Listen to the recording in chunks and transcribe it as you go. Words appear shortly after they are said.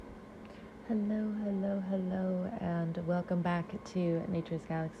Hello, hello, hello, and welcome back to Nature's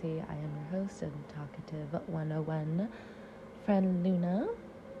Galaxy. I am your host and talkative 101 friend Luna.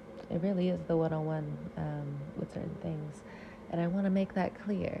 It really is the 101 with certain things, and I want to make that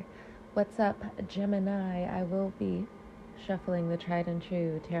clear. What's up, Gemini? I will be shuffling the tried and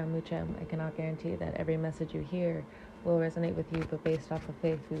true Tarot Mucha. I cannot guarantee that every message you hear will resonate with you, but based off of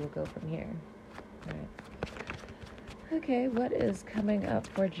faith, we will go from here. All right. Okay, what is coming up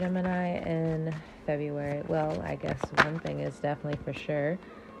for Gemini in February? Well, I guess one thing is definitely for sure.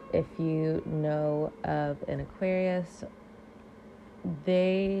 If you know of an Aquarius,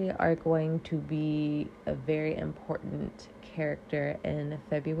 they are going to be a very important character in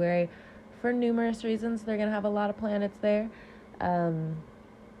February for numerous reasons. They're going to have a lot of planets there. And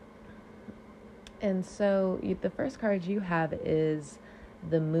so the first card you have is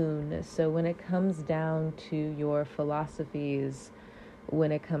the moon. So when it comes down to your philosophies,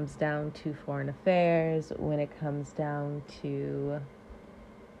 when it comes down to foreign affairs, when it comes down to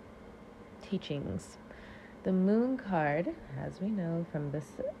teachings, the moon card, as we know from this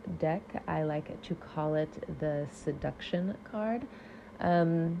deck, I like to call it the seduction card.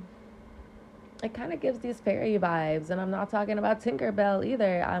 It kind of gives these fairy vibes, and I'm not talking about Tinkerbell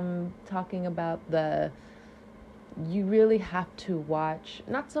either. I'm talking about you really have to watch,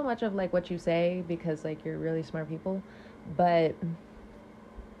 not so much of like what you say, because like you're really smart people, but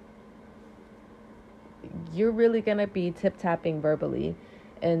you're really gonna be tip-tapping verbally.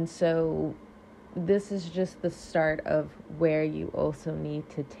 And so this is just the start of where you also need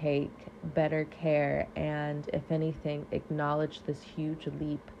to take better care, and if anything, acknowledge this huge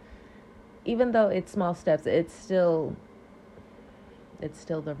leap. Even though it's small steps, it's still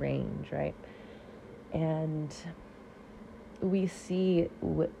the range, right? And we see,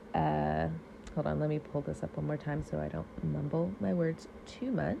 hold on, let me pull this up one more time so I don't mumble my words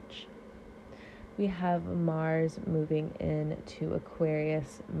too much. We have Mars moving into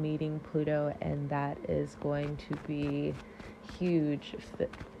Aquarius, meeting Pluto, and that is going to be huge.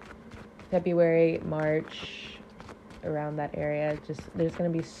 February, March, around that area, just there's going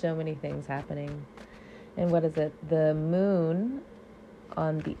to be so many things happening. And what is it? The moon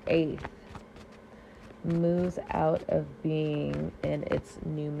on the 8th moves out of being in its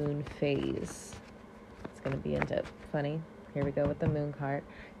new moon phase. It's going to be into funny. Here we go with the moon card.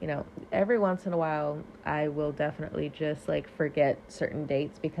 You know, every once in a while, I will definitely just like forget certain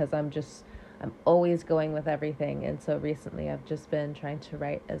dates because I'm always going with everything. And so recently I've just been trying to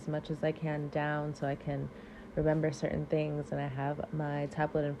write as much as I can down so I can remember certain things. And I have my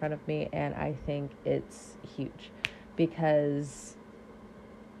tablet in front of me, and I think it's huge because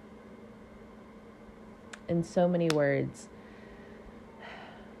in so many words,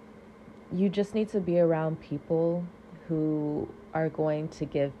 you just need to be around people who are going to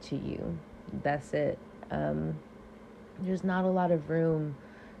give to you. That's it. There's not a lot of room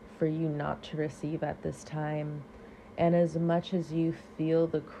for you not to receive at this time. And as much as you feel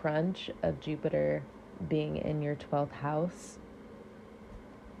the crunch of Jupiter being in your 12th house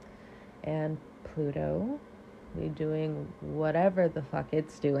and Pluto doing whatever the fuck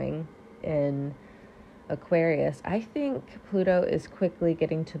it's doing in Aquarius, I think Pluto is quickly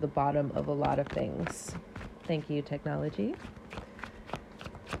getting to the bottom of a lot of things. Thank you, technology.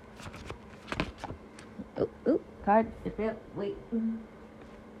 Card. Wait. All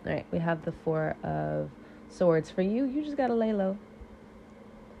right, we have the 4 of Swords. For you, you just gotta lay low.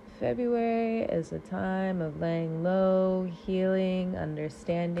 February is a time of laying low, healing,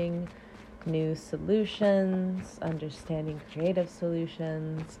 understanding new solutions, understanding creative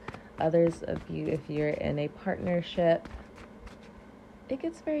solutions. Others of you, if you're in a partnership, it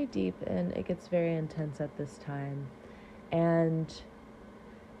gets very deep and it gets very intense at this time. And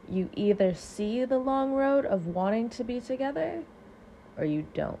you either see the long road of wanting to be together or you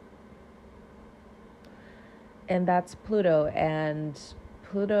don't. And that's Pluto. And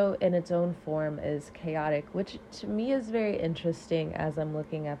Pluto in its own form is chaotic, which to me is very interesting as I'm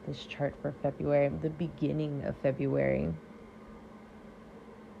looking at this chart for February, the beginning of February.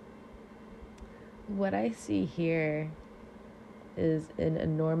 What I see here is an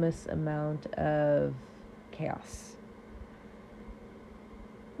enormous amount of chaos.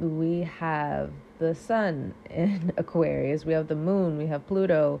 We have the sun in Aquarius, we have the moon, we have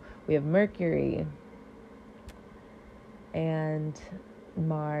Pluto, we have Mercury, and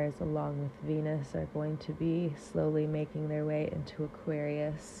Mars along with Venus are going to be slowly making their way into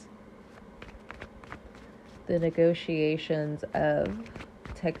Aquarius. The negotiations of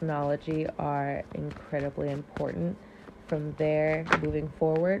technology are incredibly important. From there, moving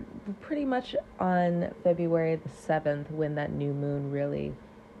forward, pretty much on February the 7th, when that new moon really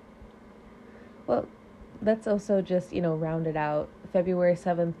Well, let's also just, round it out. February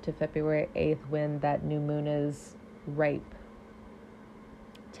 7th to February 8th, when that new moon is ripe,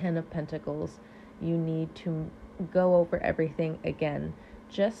 10 of Pentacles, you need to go over everything again.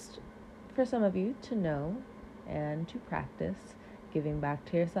 Just for some of you to know and to practice giving back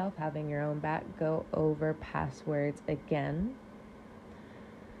to yourself, having your own back, go over passwords again.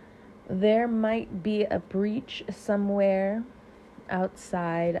 There might be a breach somewhere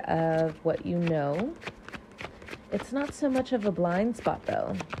outside of what you know. It's not so much of a blind spot,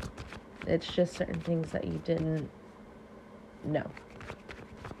 though. It's just certain things that you didn't know.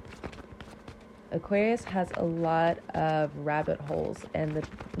 Aquarius has a lot of rabbit holes, and the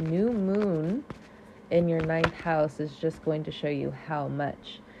new moon in your 9th house is just going to show you how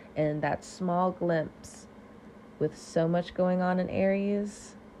much. And that small glimpse with so much going on in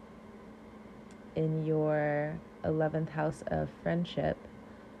Aries in your 11th house of friendship,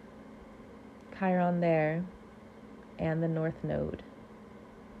 Chiron there, and the North Node.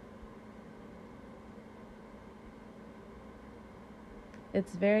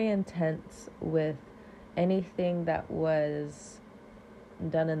 It's very intense with anything that was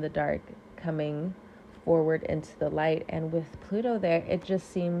done in the dark coming forward into the light. And with Pluto there, it just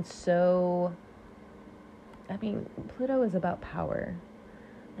seems so... Pluto is about power.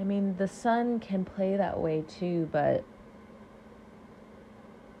 The sun can play that way too, but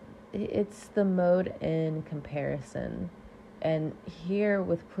it's the mode in comparison. And here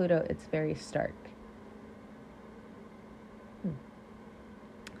with Pluto, it's very stark.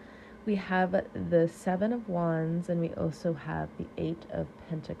 We have the 7 of Wands, and we also have the 8 of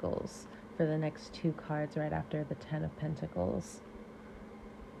Pentacles for the next 2 cards right after the 10 of Pentacles.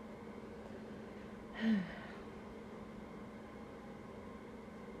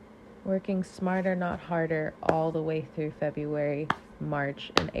 Working smarter, not harder, all the way through February,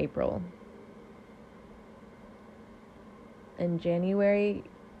 March, and April. In January,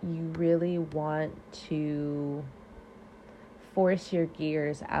 you really want to force your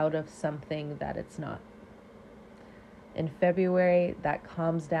gears out of something that it's not. In February, that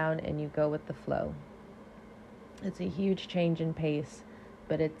calms down and you go with the flow. It's a huge change in pace,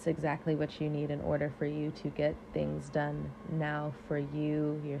 but it's exactly what you need in order for you to get things done now for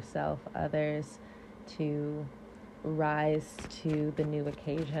you, yourself, others, to rise to the new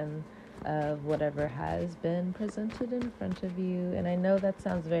occasion of whatever has been presented in front of you. And I know that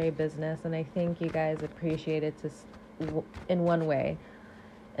sounds very business, and I think you guys appreciate it in one way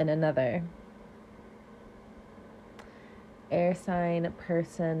and another. Air sign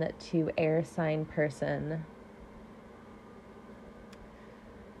person to air sign person.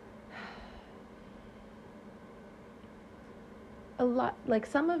 A lot, like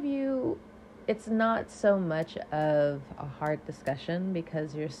some of you, it's not so much of a hard discussion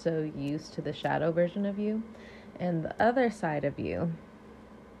because you're so used to the shadow version of you, and the other side of you,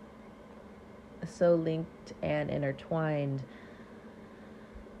 so linked and intertwined.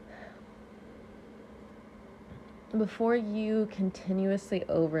 Before you continuously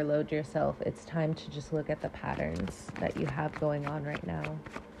overload yourself, it's time to just look at the patterns that you have going on right now.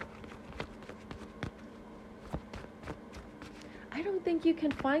 I don't think you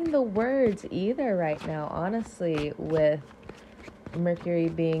can find the words either right now, honestly, with Mercury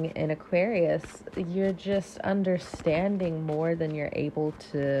being in Aquarius. You're just understanding more than you're able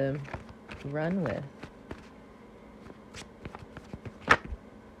to run with.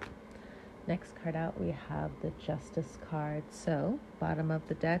 Next card out, we have the Justice card. So, bottom of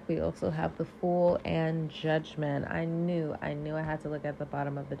the deck, we also have the Fool and Judgment. I knew I had to look at the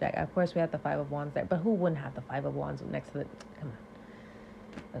bottom of the deck. Of course, we have the 5 of Wands there, but who wouldn't have the 5 of Wands next to the... Come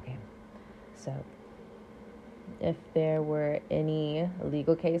on. Okay. So, if there were any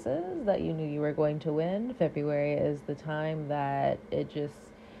legal cases that you knew you were going to win, February is the time that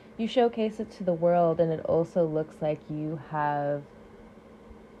you showcase it to the world, and it also looks like you have...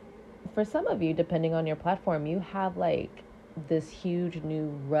 For some of you, depending on your platform, you have like this huge new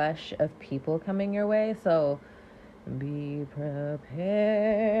rush of people coming your way. So be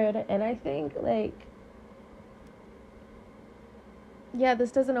prepared. And I think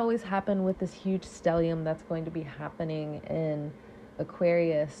this doesn't always happen with this huge stellium that's going to be happening in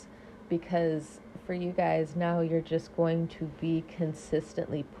Aquarius, because for you guys now, you're just going to be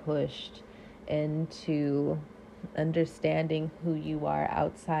consistently pushed into understanding who you are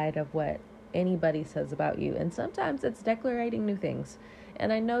outside of what anybody says about you. And sometimes it's declaring new things.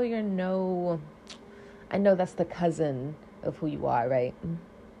 And I know that's the cousin of who you are, right?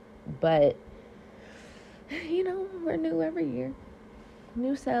 But we're new every year,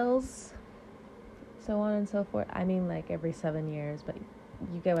 new cells, so on and so forth. Like every 7 years, but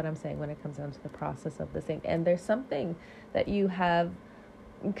you get what I'm saying when it comes down to the process of this thing. And there's something that you have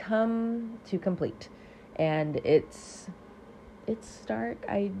come to complete, and it's stark.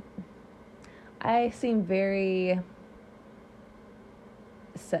 I seem very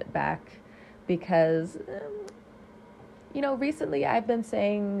set back because recently I've been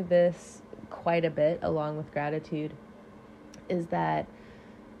saying this quite a bit along with gratitude, is that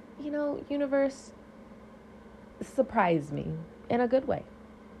universe, surprise me in a good way.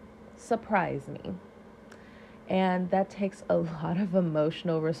 Surprise me. And that takes a lot of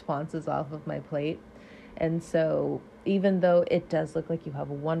emotional responses off of my plate. And so even though it does look like you have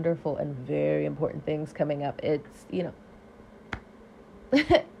wonderful and very important things coming up, it's,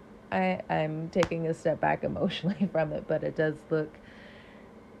 I'm taking a step back emotionally from it, but it does look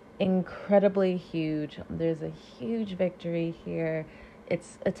incredibly huge. There's a huge victory here.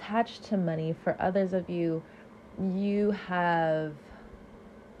 It's attached to money. For others of you, you have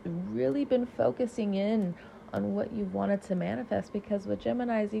really been focusing in on what you wanted to manifest, because with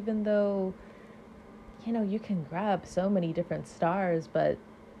Geminis, even though you can grab so many different stars, but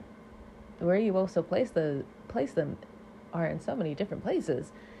where you also place them are in so many different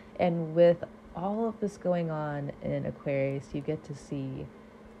places. And with all of this going on in Aquarius, you get to see,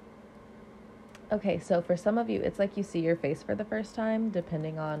 okay, so for some of you, it's like you see your face for the first time,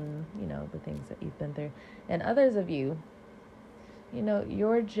 depending on, the things that you've been through. And others of you,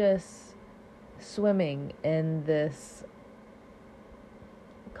 you're just swimming in this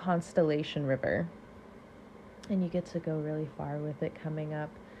constellation river, and you get to go really far with it coming up.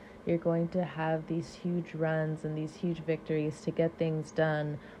 You're going to have these huge runs and these huge victories to get things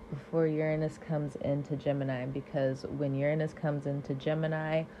done before Uranus comes into Gemini, because when Uranus comes into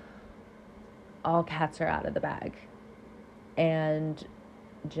Gemini, all cats are out of the bag. And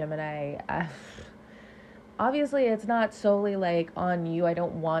Gemini, obviously it's not solely like on you. I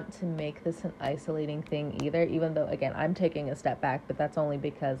don't want to make this an isolating thing either, even though, again, I'm taking a step back, but that's only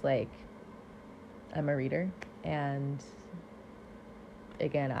because I'm a reader, and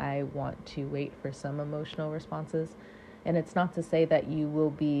again, I want to wait for some emotional responses. And it's not to say that you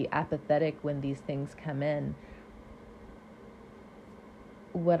will be apathetic when these things come in.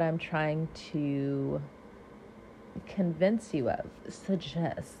 What I'm trying to convince you of,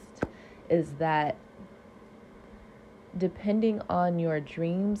 suggest, is that depending on your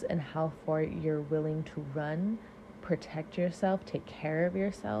dreams and how far you're willing to run, protect yourself, take care of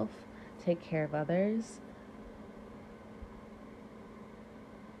yourself, take care of others.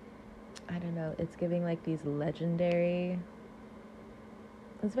 I don't know, it's giving these legendary,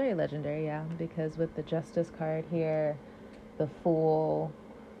 it's very legendary, yeah, because with the Justice card here, the Fool,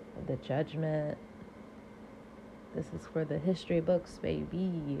 the Judgment, this is for the history books,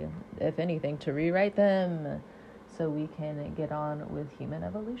 baby. If anything, to rewrite them so we can get on with human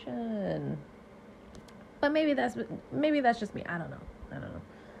evolution. But maybe that's just me. I don't know.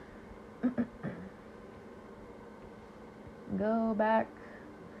 Go back.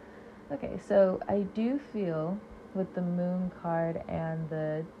 Okay, so I do feel with the Moon card and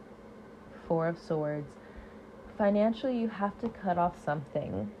the Four of Swords, financially you have to cut off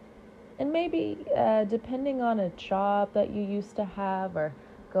something. And maybe depending on a job that you used to have, or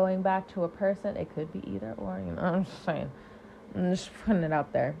going back to a person, it could be either or, I'm just saying. I'm just putting it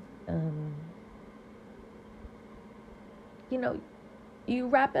out there. You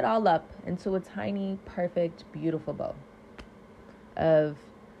wrap it all up into a tiny, perfect, beautiful bow of,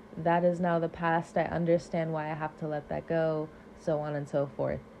 that is now the past. I understand why I have to let that go, so on and so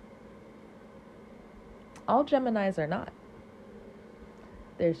forth. All Geminis are not.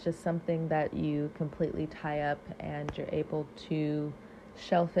 There's just something that you completely tie up, and you're able to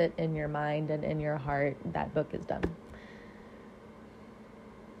shelf it in your mind and in your heart. That book is done.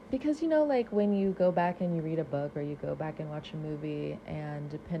 Because, when you go back and you read a book, or you go back and watch a movie, and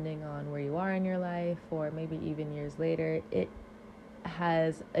depending on where you are in your life, or maybe even years later, it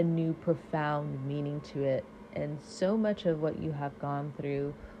has a new profound meaning to it. And so much of what you have gone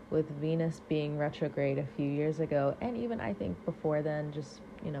through with Venus being retrograde a few years ago, and even I think before then, just,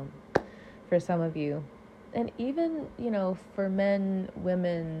 for some of you, and even, for men,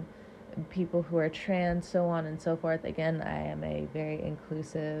 women, people who are trans, so on and so forth. Again, I am a very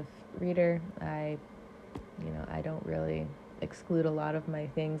inclusive reader. I don't really exclude a lot of my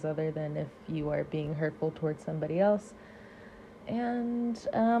things, other than if you are being hurtful towards somebody else. And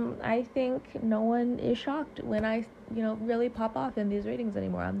I think no one is shocked when I, really pop off in these readings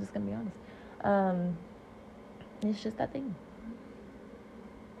anymore. I'm just going to be honest. It's just that thing.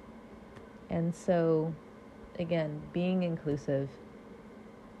 And so, again, being inclusive,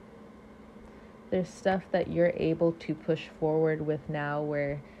 There's stuff that you're able to push forward with now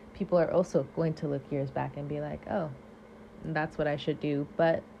where people are also going to look years back and be like, oh, that's what I should do.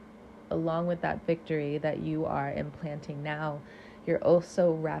 But along with that victory that you are implanting now, you're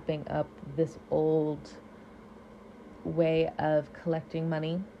also wrapping up this old way of collecting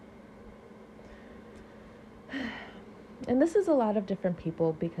money. And this is a lot of different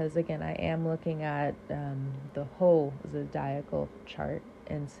people because, again, I am looking at the whole zodiacal chart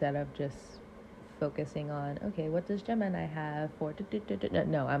instead of just focusing on, okay, what does Gemini have for...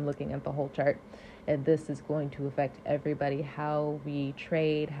 No, I'm looking at the whole chart. And this is going to affect everybody, how we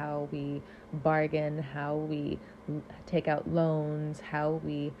trade, how we bargain, how we take out loans, how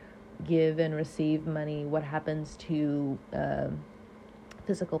we give and receive money, what happens to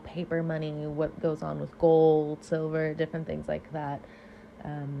physical paper money, what goes on with gold, silver, different things like that,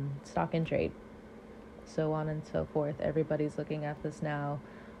 stock and trade, so on and so forth. Everybody's looking at this now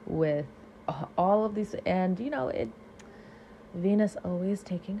with all of these, and Venus always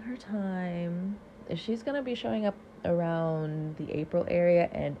taking her time. She's going to be showing up around the April area,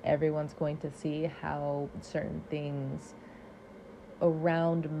 and everyone's going to see how certain things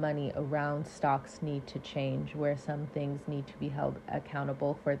around money, around stocks need to change, where some things need to be held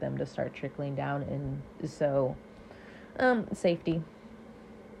accountable for them to start trickling down. And so safety.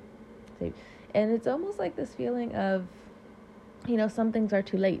 And it's almost like this feeling of, some things are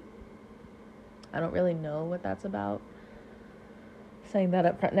too late. I don't really know what that's about, saying that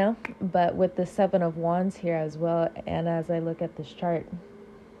up front now, but with the 7 of Wands here as well, and as I look at this chart,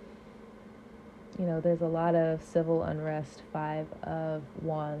 there's a lot of civil unrest, 5 of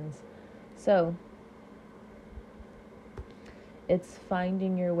Wands. So it's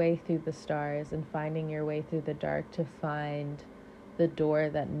finding your way through the stars and finding your way through the dark to find the door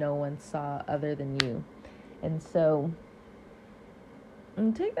that no one saw other than you. And so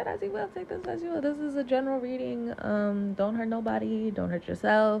take that as you will, take this as you will. This is a general reading. Don't hurt nobody, don't hurt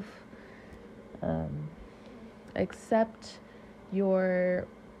yourself. Accept your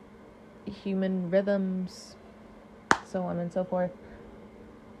human rhythms, so on and so forth.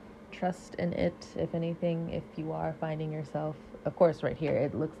 Trust in it, if anything. If you are finding yourself, of course, right here,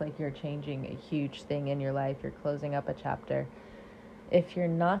 it looks like you're changing a huge thing in your life. You're closing up a chapter. If you're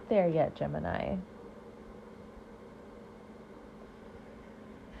not there yet, Gemini,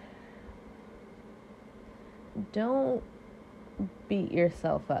 don't beat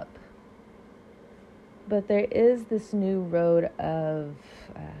yourself up. But there is this new road of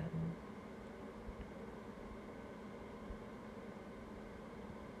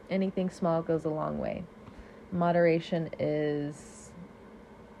anything small goes a long way. Moderation is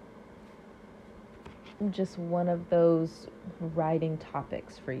just one of those writing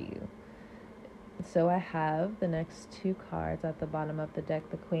topics for you. So I have the next 2 cards at the bottom of the deck,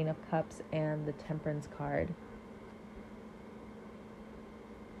 the Queen of Cups and the Temperance card.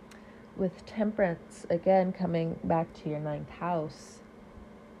 With Temperance, again, coming back to your 9th house,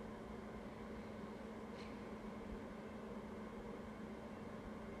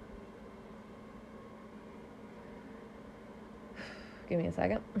 give me a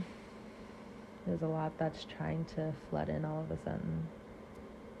second. There's a lot that's trying to flood in all of a sudden.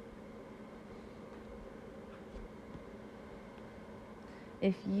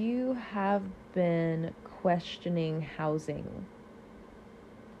 If you have been questioning housing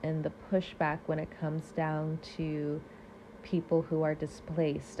and the pushback when it comes down to people who are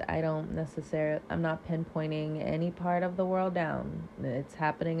displaced, I'm not pinpointing any part of the world down. It's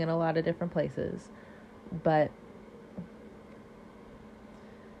happening in a lot of different places. But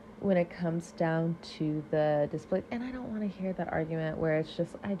when it comes down to the display, and I don't want to hear that argument where it's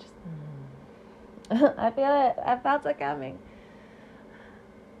just, I feel it. I felt it coming.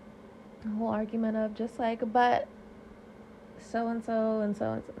 The whole argument of just like, but so-and-so and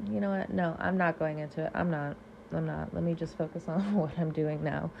so-and-so, you know what? No, I'm not going into it. I'm not. Let me just focus on what I'm doing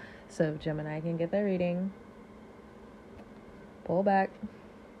now. So Gemini can get their reading. Pull back.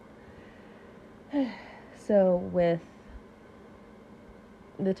 So with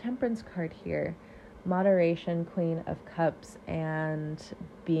the Temperance card here, moderation, Queen of Cups, and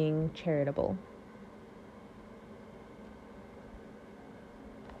being charitable.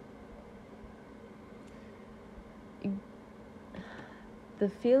 The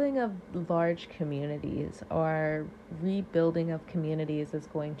feeling of large communities or rebuilding of communities is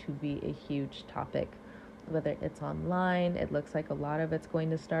going to be a huge topic. Whether it's online, it looks like a lot of it's going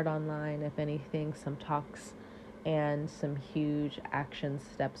to start online. If anything, some talks and some huge action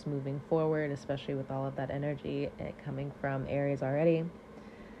steps moving forward, especially with all of that energy coming from Aries already.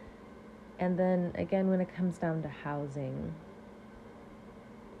 And then again, when it comes down to housing,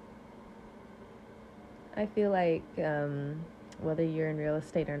 I feel like whether you're in real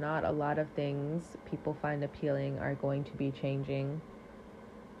estate or not, a lot of things people find appealing are going to be changing.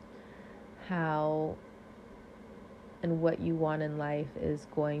 How and what you want in life is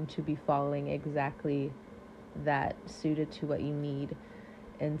going to be following exactly that, suited to what you need.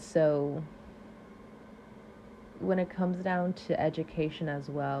 And so when it comes down to education as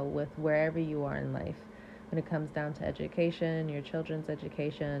well, with wherever you are in life, when it comes down to education, your children's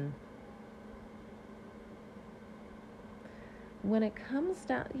education, when it comes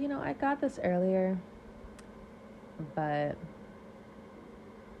down, I got this earlier, but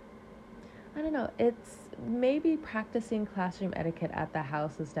I don't know, it's maybe practicing classroom etiquette at the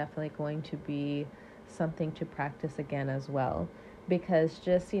house is definitely going to be something to practice again as well. Because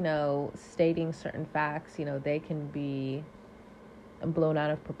just, stating certain facts, they can be blown out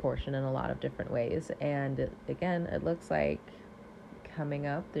of proportion in a lot of different ways. And again, it looks like coming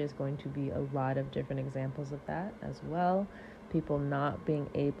up, there's going to be a lot of different examples of that as well. People not being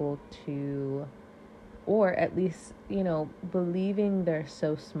able to, or at least, believing they're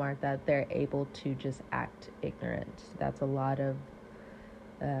so smart that they're able to just act ignorant. That's a lot of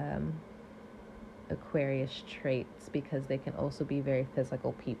Aquarius traits, because they can also be very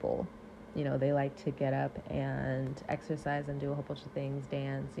physical people. They like to get up and exercise and do a whole bunch of things,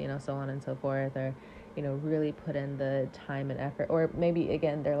 dance, so on and so forth, or, really put in the time and effort. Or maybe,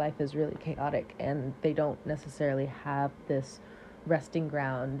 again, their life is really chaotic and they don't necessarily have this resting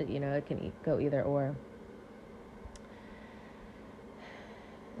ground. It can go either or.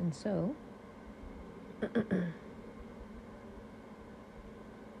 And so,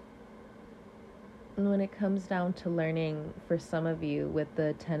 when it comes down to learning, for some of you with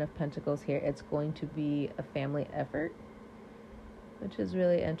the 10 of Pentacles here, it's going to be a family effort, which is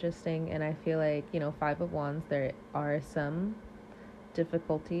really interesting. And I feel like, 5 of Wands, there are some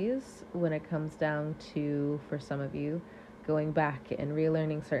difficulties when it comes down to, for some of you, going back and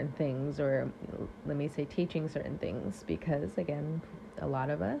relearning certain things, or let me say teaching certain things, because again, a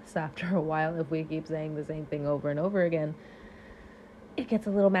lot of us, after a while, if we keep saying the same thing over and over again, it gets a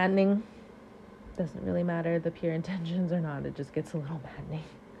little maddening. Doesn't really matter the pure intentions or not, it just gets a little maddening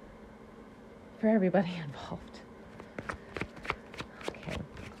for everybody involved. Okay.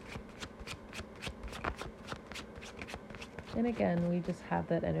 And again, we just have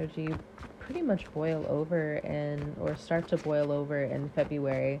that energy pretty much boil over or start to boil over in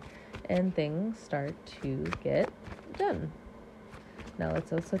February, and things start to get done. Now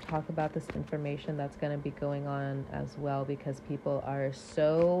let's also talk about this information that's going to be going on as well, because people are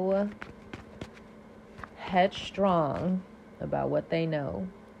so headstrong about what they know.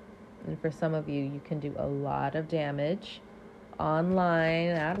 And for some of you, you can do a lot of damage online,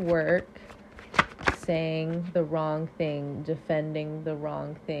 at work, saying the wrong thing, defending the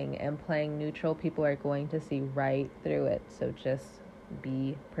wrong thing, and playing neutral. People are going to see right through it. So just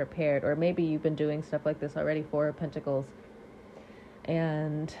be prepared. Or maybe you've been doing stuff like this already. 4 of Pentacles.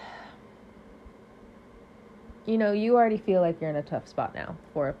 And you already feel like you're in a tough spot now.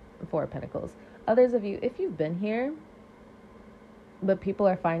 4 of Pentacles. Others of you, if you've been here, but people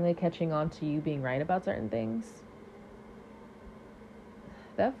are finally catching on to you being right about certain things,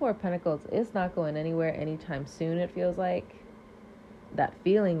 that 4 of Pentacles is not going anywhere anytime soon, it feels like. That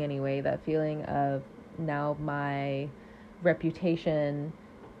feeling anyway, that feeling of, now my reputation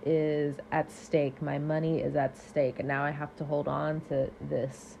is at stake, my money is at stake, and now I have to hold on to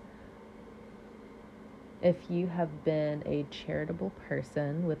this. If you have been a charitable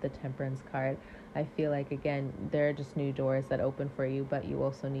person with the Temperance card, I feel like, again, there are just new doors that open for you, but you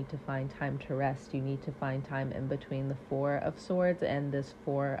also need to find time to rest. You need to find time in between the 4 of Swords and this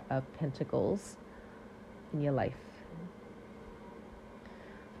 4 of Pentacles in your life.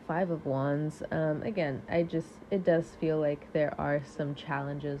 5 of Wands, again, it does feel like there are some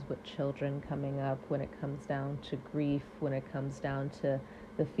challenges with children coming up when it comes down to grief, when it comes down to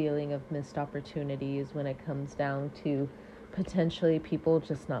the feeling of missed opportunities, when it comes down to potentially people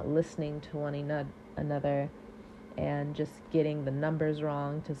just not listening to one another and just getting the numbers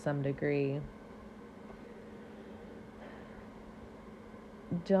wrong to some degree.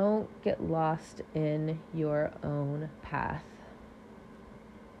 Don't get lost in your own path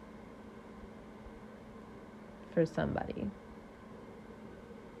for somebody.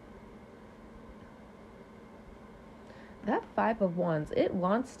 That 5 of Wands, it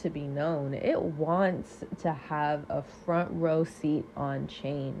wants to be known. It wants to have a front row seat on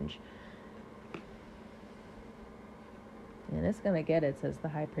change. And it's going to get it, says the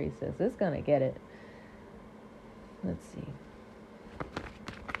High Priestess. It's going to get it. Let's see.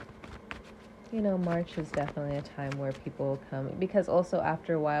 March is definitely a time where people come, because also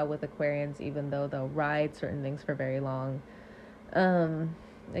after a while with Aquarians, even though they'll ride certain things for very long,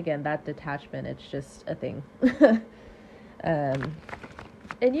 again, that detachment, it's just a thing.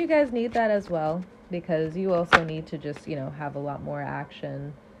 And you guys need that as well, because you also need to just, have a lot more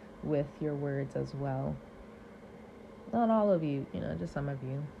action with your words as well. Not all of you, just some of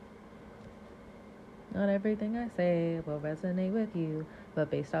you. Not everything I say will resonate with you, but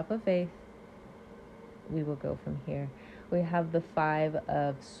based off of faith, we will go from here. We have the 5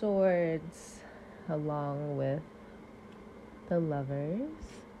 of Swords along with the Lovers.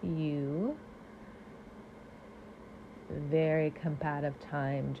 You. Very compatible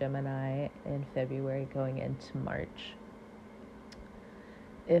time, Gemini, in February going into March.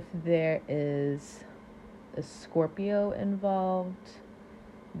 If there is a Scorpio involved,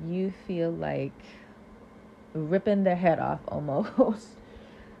 you feel like ripping their head off almost.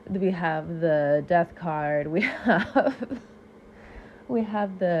 We have the Death card. We have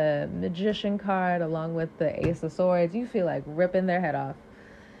the Magician card along with the Ace of Swords. You feel like ripping their head off.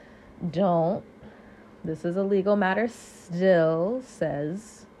 Don't. This is a legal matter still,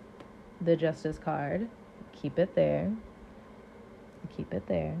 says the Justice card. Keep it there. Keep it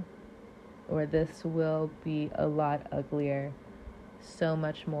there. Or this will be a lot uglier. So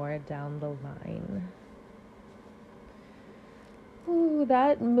much more down the line. Ooh,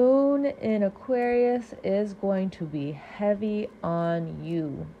 that moon in Aquarius is going to be heavy on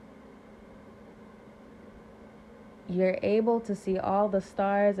you. You're able to see all the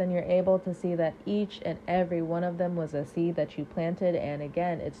stars, and you're able to see that each and every one of them was a seed that you planted. And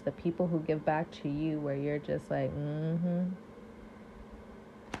again, it's the people who give back to you where you're just like,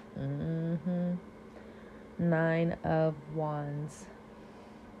 9 of Wands.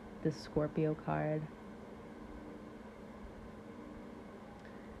 The Scorpio card.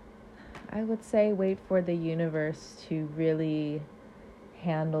 I would say wait for the universe to really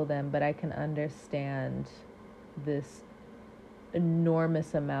handle them, but I can understand this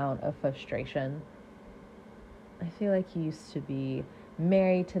enormous amount of frustration. I feel like you used to be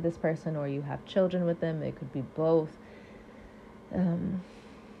married to this person, or you have children with them. It could be both. I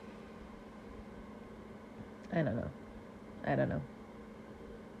don't know.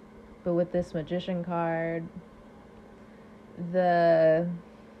 But with this Magician card,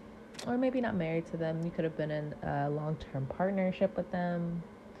 or maybe not married to them, you could have been in a long-term partnership with them,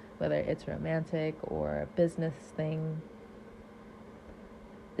 whether it's romantic or a business thing.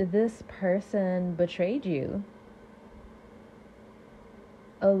 This person betrayed you.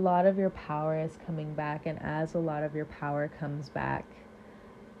 A lot of your power is coming back, and as a lot of your power comes back,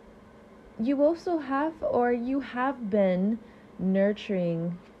 you also have been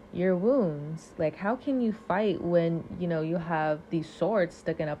nurturing your wounds. Like, how can you fight when, you have these swords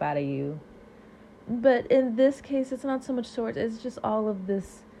sticking up out of you? But in this case, it's not so much swords, it's just all of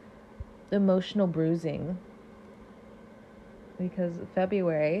this emotional bruising. Because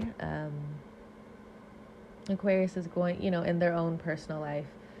February, Aquarius is going, in their own personal life,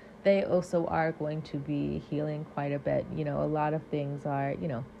 they also are going to be healing quite a bit. A lot of things are,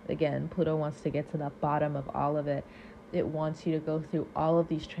 again, Pluto wants to get to the bottom of all of it. It wants you to go through all of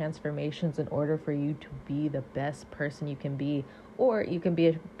these transformations in order for you to be the best person you can be. Or you can be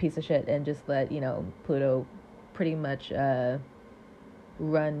a piece of shit and just let, Pluto pretty much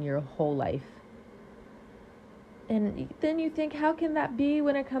run your whole life. And then you think, how can that be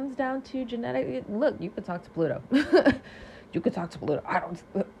when it comes down to genetic? Look, you could talk to Pluto. You could talk to Pluto. I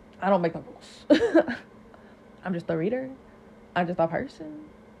don't make the rules. I'm just a reader. I'm just a person.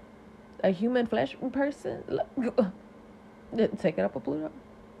 A human flesh person. Look. Take it up with Pluto.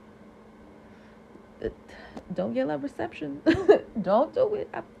 Don't get love reception. Don't do it.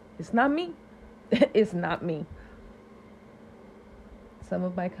 It's not me. It's not me. Some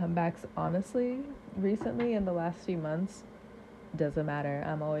of my comebacks, honestly, recently in the last few months, doesn't matter.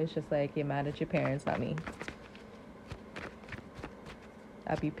 I'm always just like, you're mad at your parents, not me.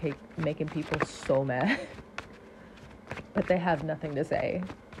 I'd be making people so mad. But they have nothing to say.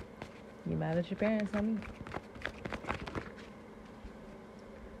 You're mad at your parents, not me.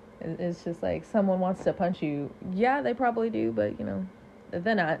 It's just like, someone wants to punch you. Yeah, they probably do, but,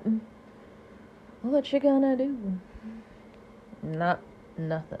 they're not. What you gonna do?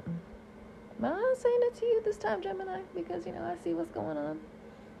 Nothing. But I'm saying it to you this time, Gemini, because, I see what's going on.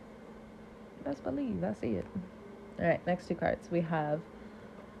 Best believe, I see it. All right, next 2 cards. We have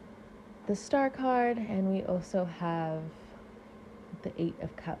the Star card, and we also have the 8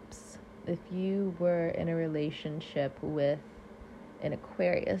 of Cups. If you were in a relationship with an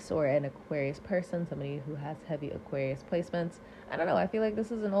Aquarius or an Aquarius person, somebody who has heavy Aquarius placements. I don't know, I feel like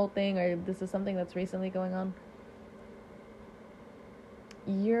this is an old thing, or this is something that's recently going on.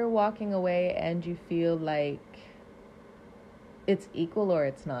 You're walking away and you feel like it's equal or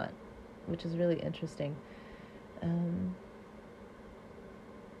it's not, which is really interesting.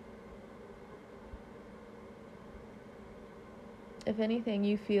 If anything,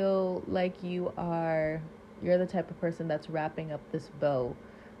 you feel like you're the type of person that's wrapping up this bow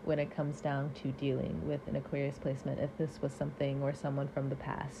when it comes down to dealing with an Aquarius placement, if this was something or someone from the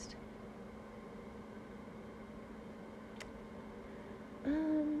past.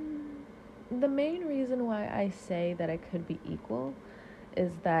 The main reason why I say that it could be equal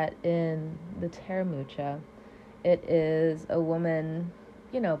is that in the Teramucha, it is a woman,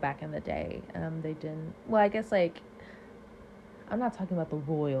 back in the day. They didn't, well, I guess, like, I'm not talking about the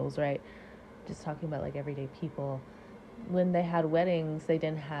royals, right? Just talking about, like, everyday people. When they had weddings, they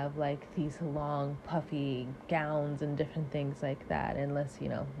didn't have, like, these long, puffy gowns and different things like that, unless, you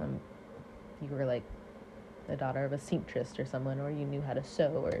were, like, the daughter of a seamstress or someone, or you knew how to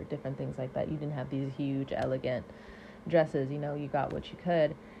sew or different things like that. You didn't have these huge, elegant dresses. You got what you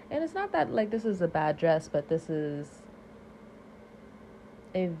could. And it's not that, like, this is a bad dress, but this is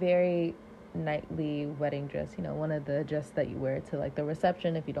a very nightly wedding dress, one of the dress that you wear to, like, the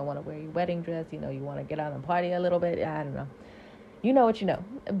reception. If you don't want to wear your wedding dress, you want to get out and party a little bit. I don't know. You know what you know.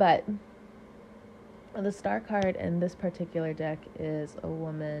 But the star card in this particular deck is a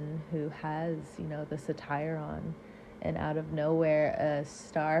woman who has, the satire on, and out of nowhere a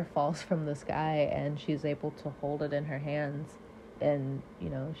star falls from the sky and she's able to hold it in her hands, and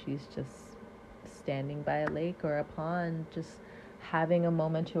she's just standing by a lake or a pond, just having a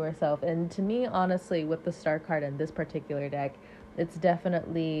moment to herself. And to me, honestly, with the star card in this particular deck, it's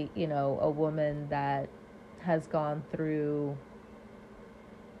definitely, a woman that has gone through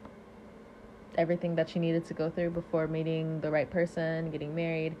everything that she needed to go through before meeting the right person, getting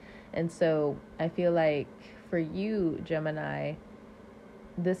married. And so I feel like for you, Gemini,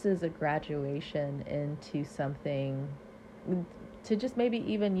 this is a graduation into something, to just maybe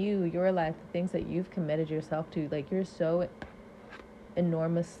even your life, the things that you've committed yourself to. Like, you're so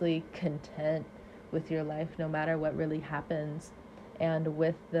enormously content with your life no matter what really happens. And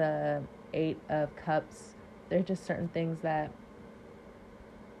with the 8 of Cups, there are just certain things that,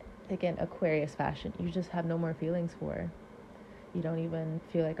 again, Aquarius fashion, you just have no more feelings for. You don't even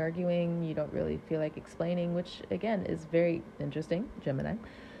feel like arguing. You don't really feel like explaining, which, again, is very interesting, Gemini.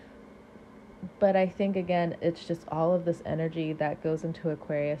 But I think, again, it's just all of this energy that goes into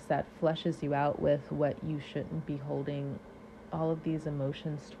Aquarius that flushes you out with what you shouldn't be holding all of these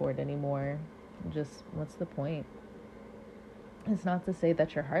emotions toward anymore. Just, what's the point? It's not to say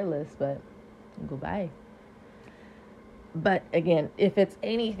that you're heartless, but goodbye. But again, if it's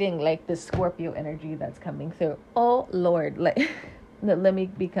anything like the Scorpio energy that's coming through, oh Lord, let me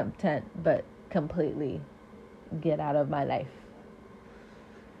be content, but completely get out of my life.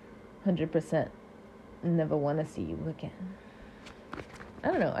 100%. Never want to see you again. I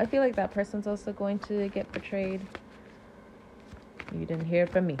don't know. I feel like that person's also going to get betrayed. You didn't hear it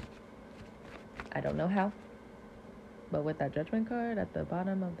from me. I don't know how. But with that Judgment card at the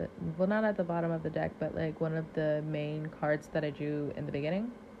bottom of not at the bottom of the deck, but like one of the main cards that I drew in the beginning,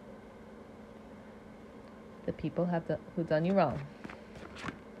 the people who done you wrong.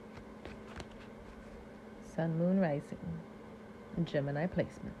 Sun, Moon, Rising, Gemini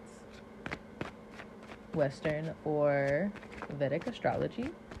placements, Western or Vedic astrology,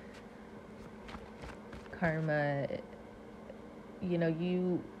 karma.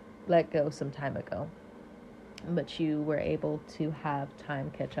 You let go some time ago, but you were able to have time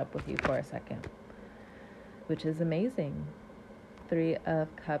catch up with you for a second, which is amazing. 3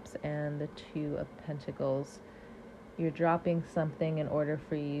 of Cups and the 2 of Pentacles. You're dropping something in order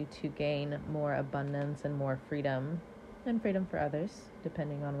for you to gain more abundance and more freedom, and freedom for others,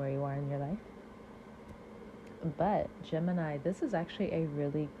 depending on where you are in your life. But Gemini, this is actually a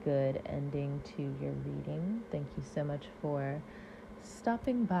really good ending to your reading. Thank you so much for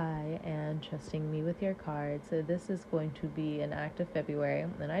stopping by and trusting me with your cards. So this is going to be an active February,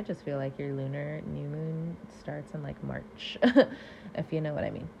 and I just feel like your lunar new moon starts in like March, if you know what I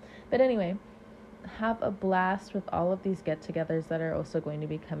mean. But anyway, have a blast with all of these get-togethers that are also going to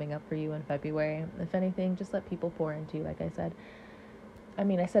be coming up for you in February. If anything, just let people pour into you, like I said.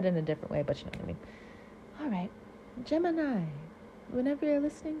 I said it in a different way, but you know what I mean. All right, Gemini, whenever you're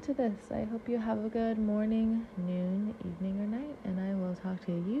listening to this, I hope you have a good morning, noon, evening, or night, and I will talk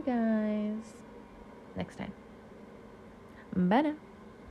to you guys next time. Bye now.